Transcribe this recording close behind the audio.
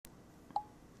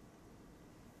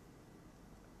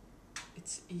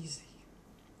it's easy.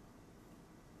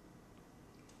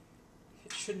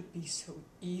 It shouldn't be so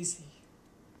easy.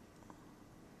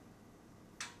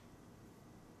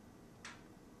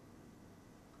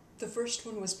 The first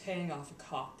one was paying off a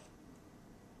cop.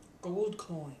 Gold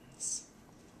coins.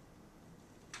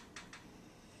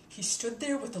 He stood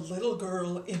there with a little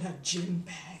girl in a gym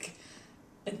bag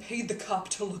and paid the cop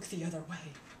to look the other way.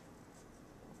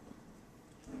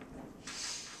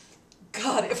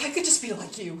 God, if I could just be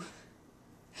like you.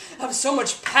 Have so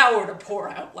much power to pour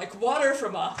out, like water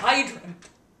from a hydrant.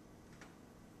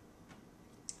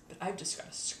 But I've just got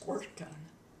a squirt gun.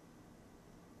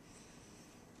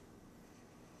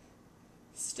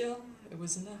 Still, it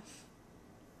was enough.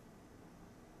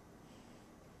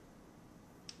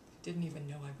 Didn't even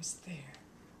know I was there.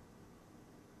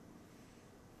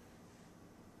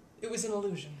 It was an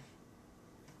illusion.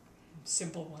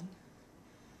 Simple one.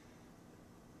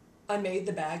 I made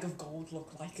the bag of gold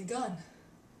look like a gun.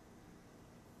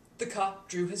 The cop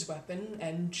drew his weapon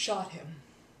and shot him.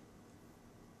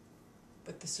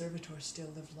 But the servitor still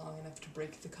lived long enough to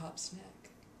break the cop's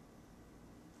neck.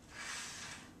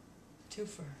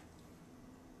 Twofer.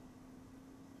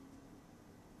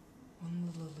 One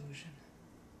little illusion.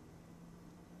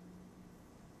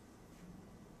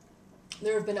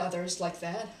 There have been others like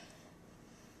that.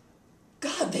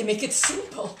 God, they make it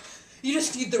simple. You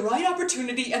just need the right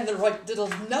opportunity and the right little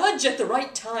nudge at the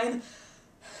right time.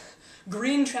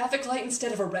 Green traffic light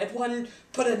instead of a red one.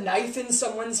 Put a knife in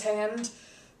someone's hand.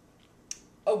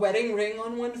 A wedding ring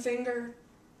on one finger.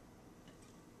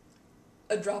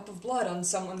 A drop of blood on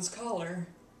someone's collar.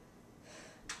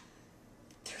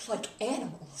 They're like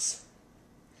animals.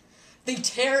 They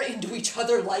tear into each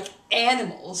other like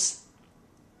animals.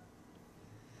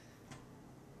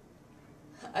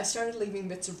 I started leaving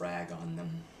bits of rag on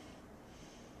them.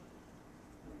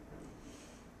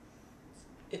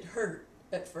 It hurt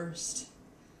at first.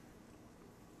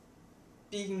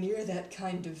 Being near that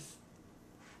kind of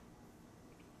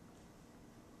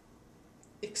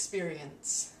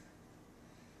experience.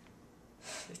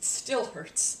 It still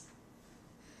hurts.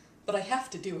 But I have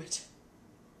to do it.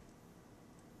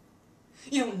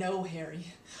 You don't know, Harry,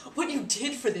 what you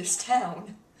did for this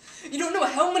town. You don't know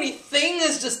how many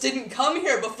things just didn't come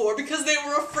here before because they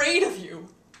were afraid of you.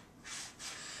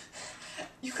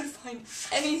 You could find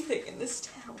anything in this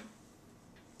town.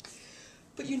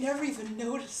 But you never even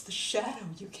noticed the shadow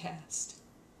you cast.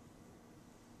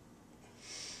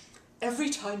 Every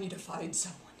time you defied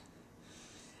someone,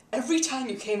 every time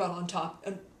you came out on top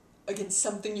against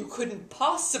something you couldn't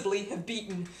possibly have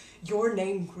beaten, your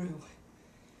name grew.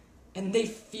 And they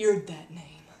feared that name.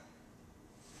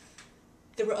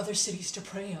 There were other cities to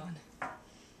prey on.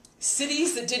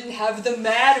 Cities that didn't have the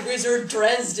mad wizard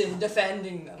Dresden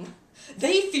defending them.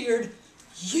 They feared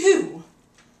you.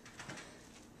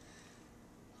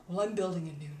 Well, I'm building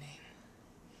a new name.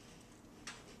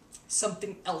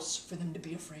 Something else for them to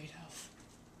be afraid of.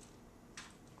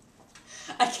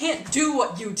 I can't do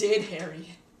what you did,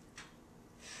 Harry.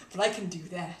 But I can do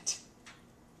that.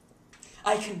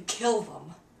 I can kill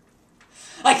them.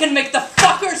 I can make the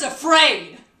fuckers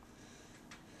afraid!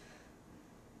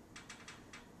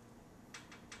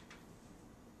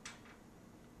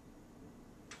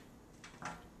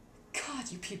 God,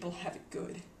 you people have it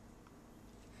good.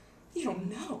 You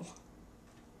don't know.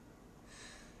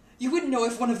 You wouldn't know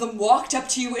if one of them walked up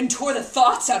to you and tore the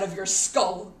thoughts out of your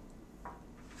skull.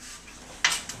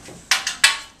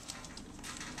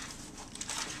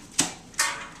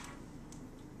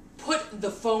 Put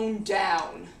the phone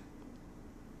down,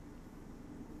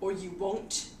 or you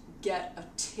won't get a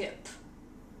tip.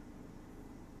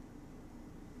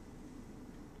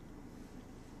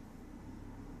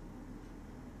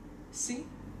 See?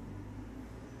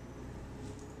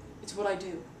 It's what I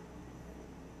do.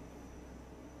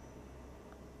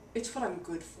 It's what I'm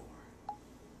good for.